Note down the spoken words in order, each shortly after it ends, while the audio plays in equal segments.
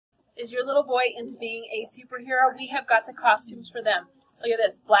is your little boy into being a superhero, we have got the costumes for them. Look at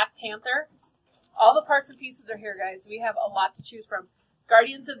this, Black Panther. All the parts and pieces are here, guys. We have a lot to choose from.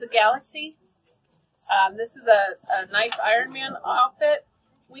 Guardians of the Galaxy. This is a nice Iron Man outfit.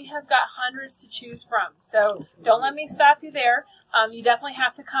 We have got hundreds to choose from. So don't let me stop you there. You definitely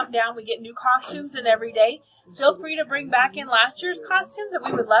have to come down. We get new costumes in every day. Feel free to bring back in last year's costumes, and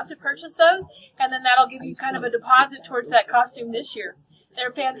we would love to purchase those. And then that'll give you kind of a deposit towards that costume this year.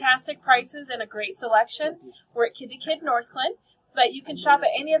 They're fantastic prices and a great selection. We're at Kid Northglenn, but you can shop at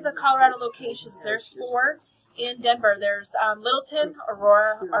any of the Colorado locations. There's 4 in Denver. There's Littleton,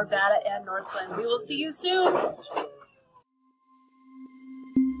 Aurora, Arvada, and Northglenn. We will see you soon.